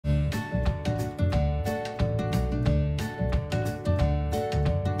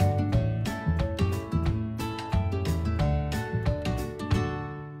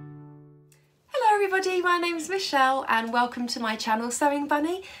everybody, my name is Michelle and welcome to my channel Sewing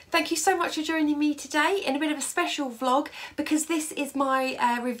Bunny. Thank you so much for joining me today in a bit of a special vlog because this is my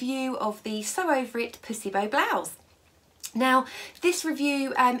review of the Sew Over It Pussy Bow blouse. Now this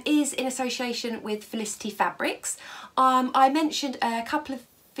review is in association with Felicity Fabrics. I mentioned a couple of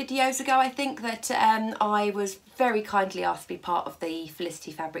videos ago I think that I was very kindly asked to be part of the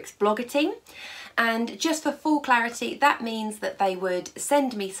Felicity Fabrics blogger team, and just for full clarity that means that they would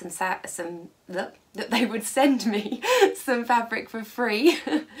send me some fabric for free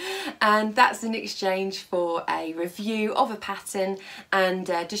and that's in exchange for a review of a pattern and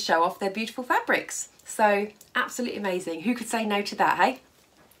to show off their beautiful fabrics. So absolutely amazing. Who could say no to that, hey?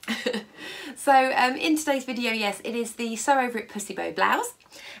 So in today's video, yes, it is the Sew Over It Pussy Bow blouse,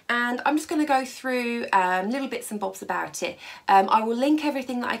 and I'm just going to go through little bits and bobs about it. I will link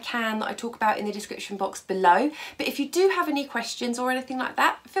everything that I can that I talk about in the description box below, but if you do have any questions or anything like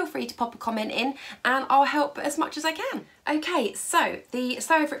that, feel free to pop a comment in and I'll help as much as I can. Okay, so the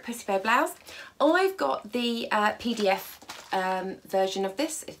Sew Over It Pussy Bow blouse, I've got the PDF version of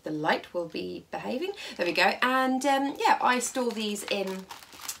this, if the light will be behaving. There we go. And yeah, I store these in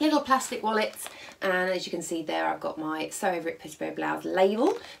little plastic wallets, and as you can see there I've got my Sew Over It Pussy Bow blouse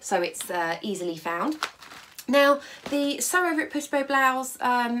label, so it's easily found. Now the Sew Over It Pussy Bow blouse,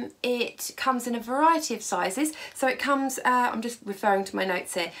 it comes in a variety of sizes, so it comes, I'm just referring to my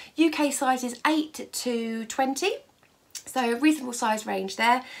notes here, UK sizes 8 to 20. So a reasonable size range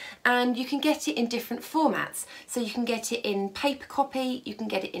there, and you can get it in different formats. So you can get it in paper copy, you can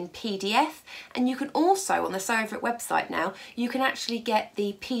get it in PDF, and you can also, on the Sew Over It website now, you can actually get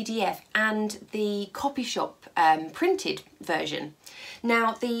the PDF and the copy shop printed version.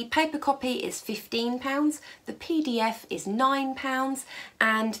 Now the paper copy is £15, the PDF is £9,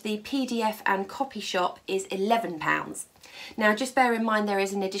 and the PDF and copy shop is £11. Now just bear in mind there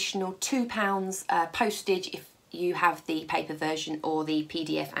is an additional £2 postage if you have the paper version or the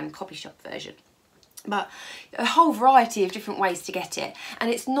PDF and copy shop version. But a whole variety of different ways to get it,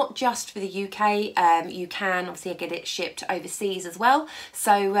 and it's not just for the UK. You can obviously get it shipped overseas as well,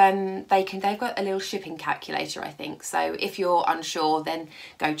 so they've got a little shipping calculator I think, so if you're unsure then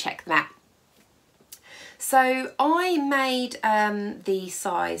go check that. So I made the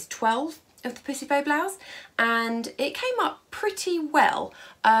size 12 of the Pussy Bow blouse, and it came up pretty well.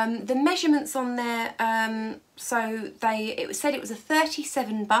 The measurements on there, so it said it was a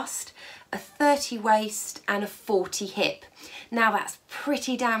 37 bust, a 30 waist and a 40 hip. Now that's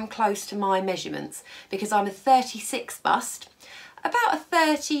pretty damn close to my measurements because I'm a 36 bust, about a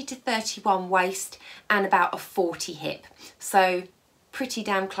 30 to 31 waist and about a 40 hip. So pretty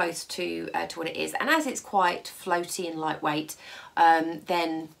damn close to what it is, and as it's quite floaty and lightweight,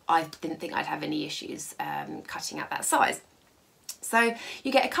 then I didn't think I'd have any issues cutting out that size. So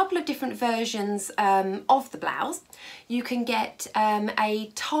you get a couple of different versions of the blouse. You can get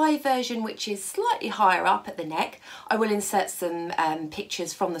a tie version which is slightly higher up at the neck. I will insert some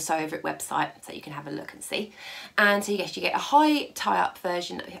pictures from the Sew Over It website so you can have a look and see. And so you get a high tie-up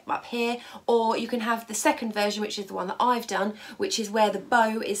version up here, or you can have the second version, which is the one that I've done, which is where the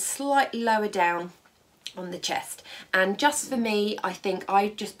bow is slightly lower down on the chest. And just for me, I think I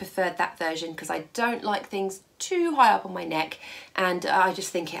just preferred that version because I don't like things too high up on my neck, and I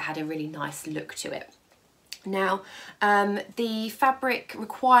just think it had a really nice look to it. Now the fabric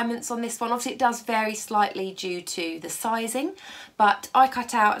requirements on this one, obviously it does vary slightly due to the sizing, but I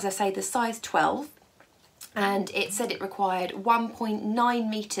cut out, as I say, the size 12, and it said it required 1.9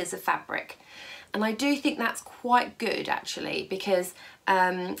 meters of fabric. And I do think that's quite good actually, because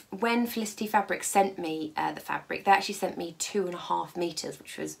when Felicity Fabrics sent me the fabric, they actually sent me 2.5 meters,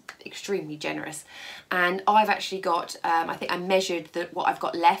 which was extremely generous. And I've actually got, I think I measured what I've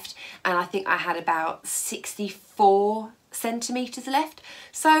got left, and I think I had about 64 centimeters left.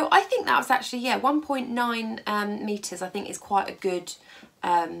 So I think that was actually, yeah, 1.9 meters I think is quite a good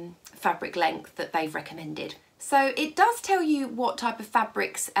fabric length that they've recommended. So it does tell you what type of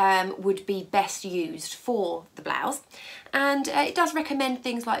fabrics would be best used for the blouse, and it does recommend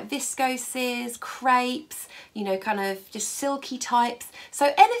things like viscoses, crepes, you know, kind of just silky types,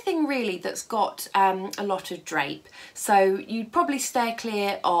 so anything really that's got a lot of drape. So you'd probably steer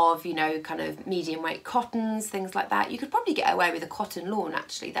clear of, you know, kind of medium weight cottons, things like that. You could probably get away with a cotton lawn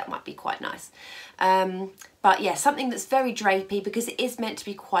actually, that might be quite nice. But yeah, something that's very drapey because it is meant to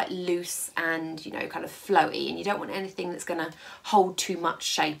be quite loose and, you know, kind of flowy, and you don't want anything that's going to hold too much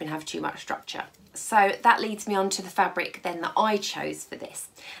shape and have too much structure. So that leads me on to the fabric then that I chose for this.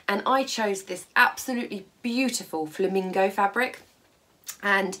 And I chose this absolutely beautiful flamingo fabric.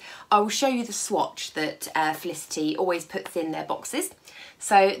 And I will show you the swatch that Felicity always puts in their boxes.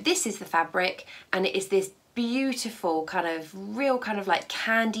 So this is the fabric, and it is this beautiful kind of real kind of like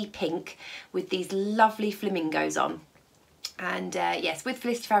candy pink with these lovely flamingos on. And yes, with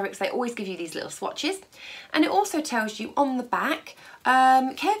Felicity Fabrics they always give you these little swatches, and it also tells you on the back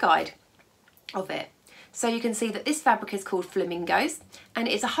care guide of it. So you can see that this fabric is called Flamingos, and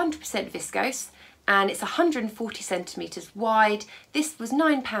it is 100% viscose, and it's 140 centimetres wide. This was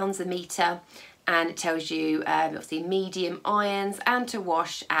 £9 a metre, and it tells you obviously medium irons and to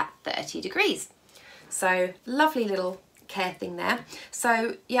wash at 30 degrees. So lovely little care thing there.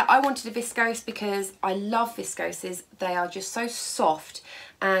 So yeah, I wanted a viscose because I love viscoses. They are just so soft,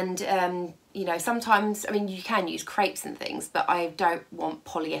 and you know, sometimes, I mean, you can use crepes and things, but I don't want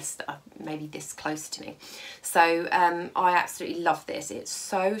polyester maybe this close to me. So I absolutely love this. It's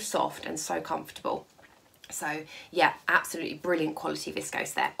so soft and so comfortable. So yeah, absolutely brilliant quality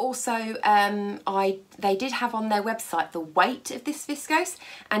viscose there. Also, they did have on their website the weight of this viscose,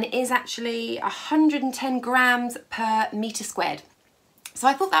 and it is actually 110 grams per metre squared. So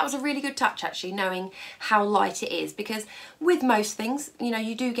I thought that was a really good touch, actually, knowing how light it is, because with most things, you know,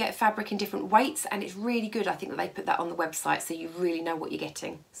 you do get fabric in different weights, and it's really good, I think, that they put that on the website so you really know what you're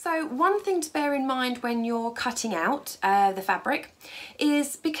getting. So one thing to bear in mind when you're cutting out the fabric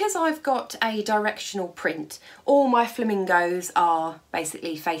is, because I've got a directional print, all my flamingos are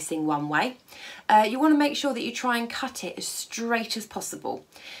basically facing one way. You want to make sure that you try and cut it as straight as possible.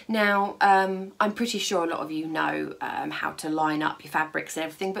 Now, I'm pretty sure a lot of you know how to line up your fabrics and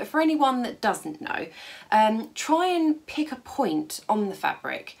everything, but for anyone that doesn't know, try and pick a point on the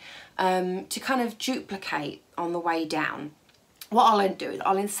fabric to kind of duplicate on the way down. What I'll do is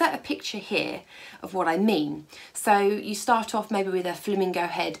I'll insert a picture here of what I mean. So you start off maybe with a flamingo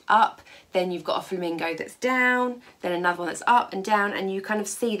head up, then you've got a flamingo that's down, then another one that's up and down, and you kind of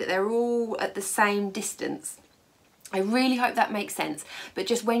see that they're all at the same distance. I really hope that makes sense, but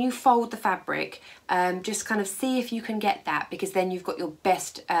just when you fold the fabric, just kind of see if you can get that, because then you've got your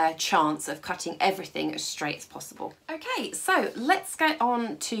best chance of cutting everything as straight as possible. Okay, so let's get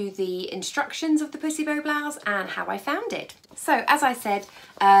on to the instructions of the Pussy Bow blouse and how I found it. So as I said,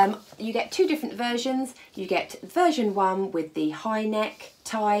 you get two different versions. You get version 1 with the high neck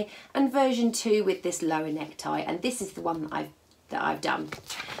tie and version 2 with this lower neck tie, and this is the one that I've done.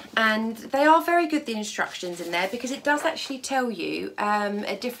 And they are very good, the instructions in there, because it does actually tell you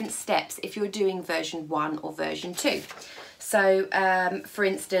at different steps if you're doing version 1 or version 2. So for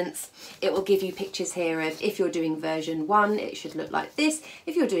instance, it will give you pictures here of, if you're doing version 1 it should look like this,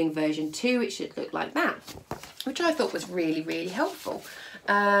 if you're doing version 2 it should look like that, which I thought was really, really helpful.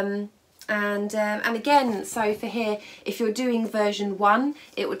 And again, so for here, if you're doing version 1,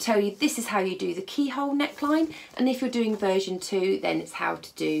 it will tell you this is how you do the keyhole neckline, and if you're doing version 2, then it's how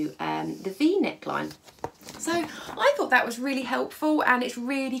to do the V neckline. So I thought that was really helpful, and it's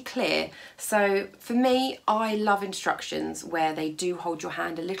really clear. So for me, I love instructions where they do hold your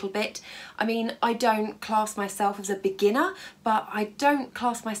hand a little bit. I mean, I don't class myself as a beginner, but I don't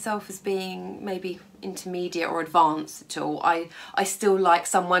class myself as being maybe intermediate or advanced at all. I still like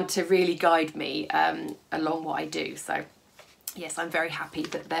someone to really guide me along what I do. So yes, I'm very happy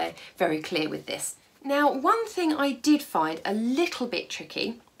that they're very clear with this. Now, one thing I did find a little bit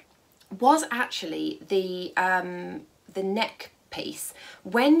tricky was actually the neck piece.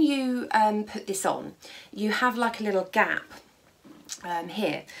 When you put this on, you have like a little gap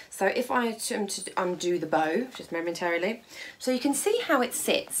here. So if I attempt to undo the bow just momentarily, so you can see how it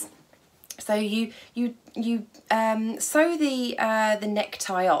sits. So you sew the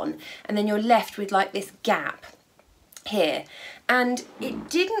necktie on, and then you're left with like this gap here, and it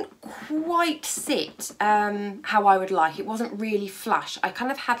didn't quite sit how I would like. It wasn't really flush. I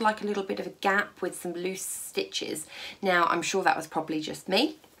kind of had like a little bit of a gap with some loose stitches. Now I'm sure that was probably just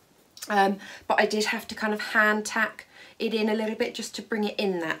me, but I did have to kind of hand tack it in a little bit just to bring it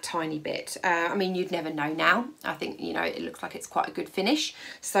in that tiny bit. I mean, you'd never know now. I think, you know, it looks like it's quite a good finish,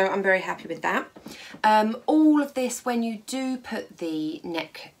 so I'm very happy with that. All of this, when you do put the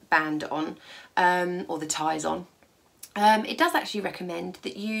neck band on or the ties on, it does actually recommend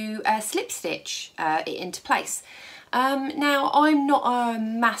that you slip stitch it into place. Now, I'm not a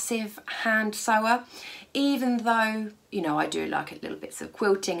massive hand sewer, even though, you know, I do like little bits of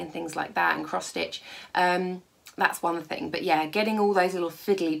quilting and things like that and cross stitch. That's one thing, but yeah, getting all those little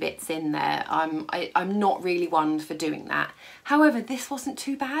fiddly bits in there, I'm not really one for doing that. However, this wasn't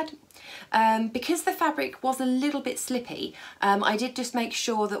too bad. Because the fabric was a little bit slippy, I did just make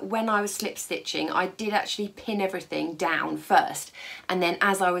sure that when I was slip stitching, I did actually pin everything down first, and then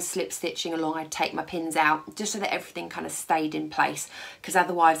as I was slip stitching along, I'd take my pins out just so that everything kind of stayed in place, because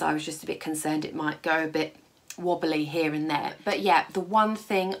otherwise I was just a bit concerned it might go a bit wobbly here and there. But yeah, the one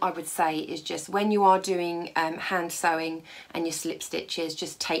thing I would say is just when you are doing hand sewing and your slip stitches,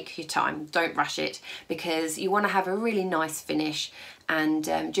 just take your time, don't rush it, because you want to have a really nice finish,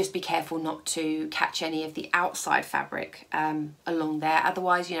 and just be careful not to catch any of the outside fabric along there,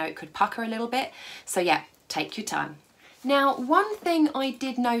 otherwise, you know, it could pucker a little bit. So yeah, take your time. Now, one thing I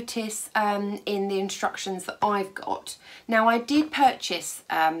did notice in the instructions that I've got, now I did purchase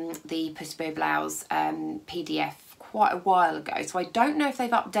the Pussy Bow Blouse PDF quite a while ago, so I don't know if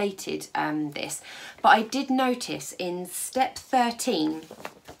they've updated this, but I did notice in step 13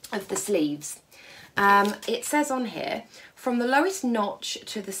 of the sleeves, it says on here, from the lowest notch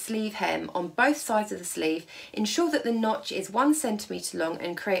to the sleeve hem on both sides of the sleeve, ensure that the notch is 1 centimetre long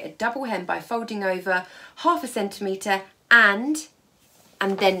and create a double hem by folding over 1/2 centimetre and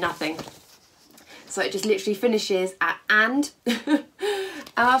then nothing. So it just literally finishes at and. And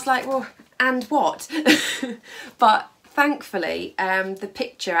I was like, well, and what? But thankfully, the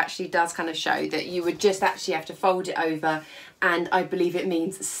picture actually does kind of show that you would just actually have to fold it over, and I believe it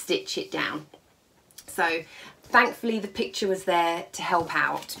means stitch it down. So thankfully the picture was there to help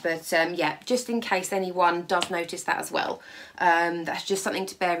out, but yeah, just in case anyone does notice that as well, that's just something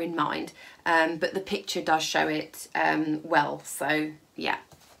to bear in mind. But the picture does show it well, so yeah,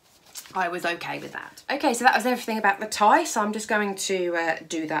 I was okay with that. Okay, so that was everything about the tie, so I'm just going to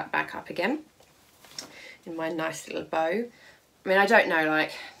do that back up again in my nice little bow. I mean, I don't know,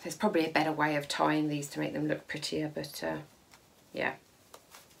 like, there's probably a better way of tying these to make them look prettier, but yeah,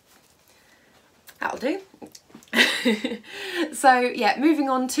 that'll do. So yeah, moving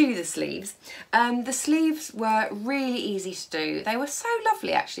on to the sleeves. The sleeves were really easy to do. They were so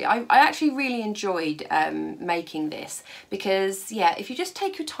lovely, actually. I actually really enjoyed making this, because yeah, if you just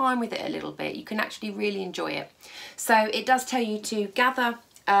take your time with it a little bit, you can actually really enjoy it. So it does tell you to gather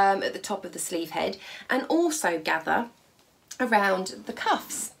at the top of the sleeve head, and also gather around the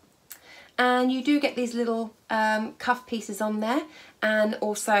cuffs. And you do get these little cuff pieces on there, and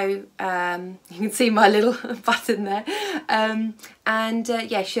also you can see my little button there,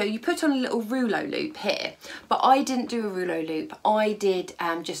 yeah, sure, you put on a little rouleau loop here, but I didn't do a rouleau loop. I did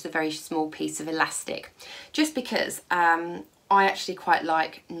just a very small piece of elastic, just because I actually quite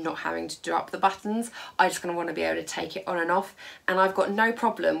like not having to do up the buttons. I just want to be able to take it on and off, and I've got no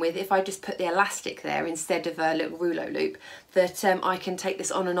problem with, if I just put the elastic there instead of a little rouleau loop, that I can take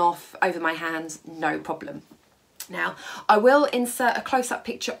this on and off over my hands, no problem. Now, I will insert a close-up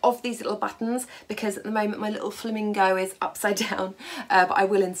picture of these little buttons, because at the moment my little flamingo is upside down, but I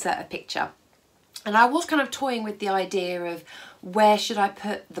will insert a picture. And I was kind of toying with the idea of where should I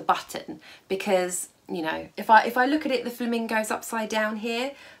put the button, because, you know, if I look at it, the flamingo's upside down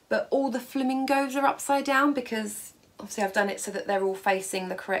here, but all the flamingos are upside down, because obviously I've done it so that they're all facing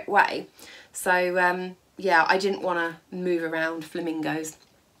the correct way. So yeah, I didn't want to move around flamingos.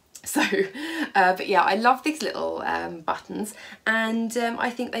 So, but yeah, I love these little buttons, and I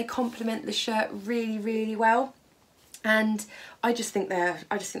think they complement the shirt really, really well. And I just think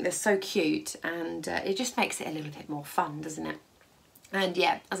they're so cute, and it just makes it a little bit more fun, doesn't it? And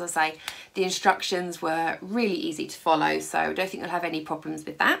yeah, as I say, the instructions were really easy to follow, so I don't think you'll have any problems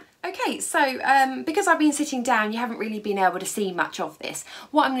with that. Okay, so because I've been sitting down, you haven't really been able to see much of this.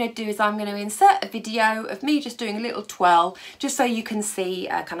 What I'm going to do is I'm going to insert a video of me just doing a little twirl, just so you can see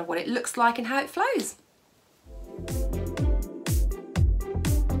kind of what it looks like and how it flows.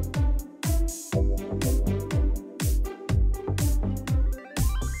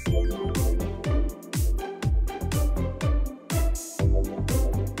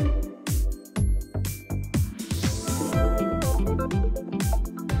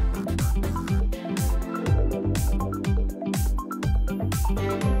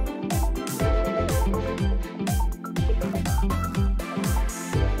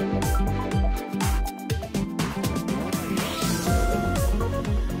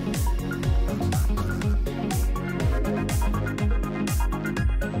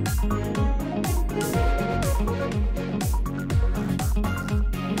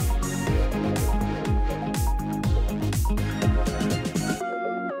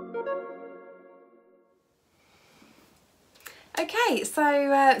 Okay,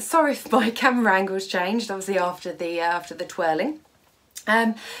 so sorry if my camera angle's changed, obviously after the twirling.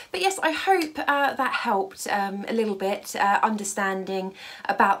 But yes, I hope that helped a little bit, understanding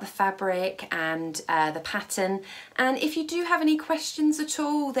about the fabric and the pattern. And if you do have any questions at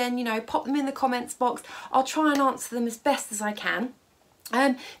all, then, you know, pop them in the comments box. I'll try and answer them as best as I can.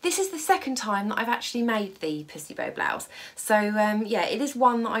 This is the second time that I've actually made the Pussy Bow blouse, so yeah, it is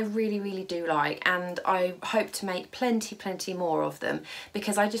one that I really do like, and I hope to make plenty more of them,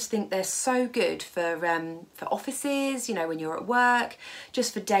 because I just think they're so good for offices, you know, when you're at work,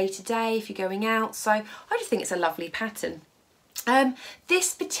 just for day to day if you're going out. So I just think it's a lovely pattern.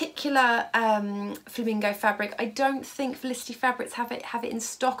 This particular flamingo fabric, I don't think Felicity Fabrics have it in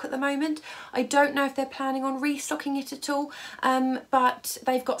stock at the moment. I don't know if they're planning on restocking it at all, but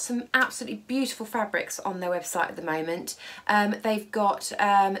they've got some absolutely beautiful fabrics on their website at the moment. They've got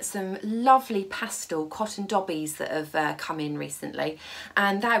some lovely pastel cotton dobbies that have come in recently,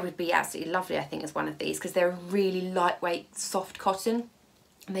 and that would be absolutely lovely, I think, as one of these, because they're a really lightweight soft cotton.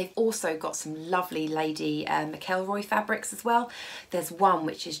 And they've also got some lovely Lady McElroy fabrics as well. There's one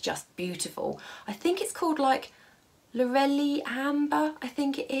which is just beautiful. I think it's called like Lorelli Amber, I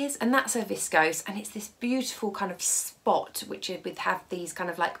think it is, and that's a viscose, and it's this beautiful kind of spot which would have these kind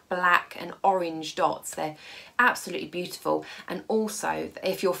of like black and orange dots. They're absolutely beautiful. And also,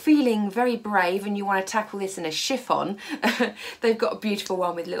 if you're feeling very brave and you want to tackle this in a chiffon, they've got a beautiful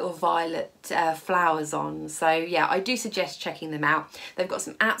one with little violet flowers on. So yeah, I do suggest checking them out. They've got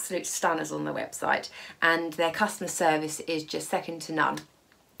some absolute stunners on their website, and their customer service is just second to none.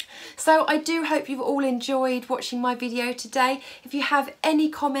 So I do hope you've all enjoyed watching my video today. If you have any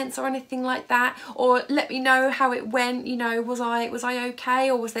comments or anything like that, or let me know how it went, you know, was I okay,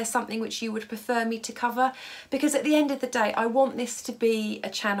 or was there something which you would prefer me to cover? Because at the end of the day, I want this to be a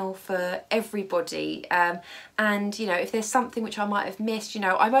channel for everybody, and you know, if there's something which I might have missed, you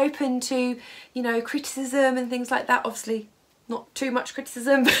know, I'm open to, you know, criticism and things like that. Obviously not too much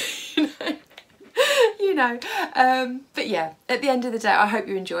criticism, but you know, but yeah, at the end of the day, I hope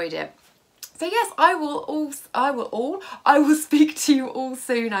you enjoyed it. So yes, I will speak to you all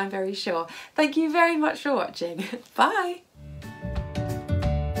soon, I'm very sure. Thank you very much for watching. Bye.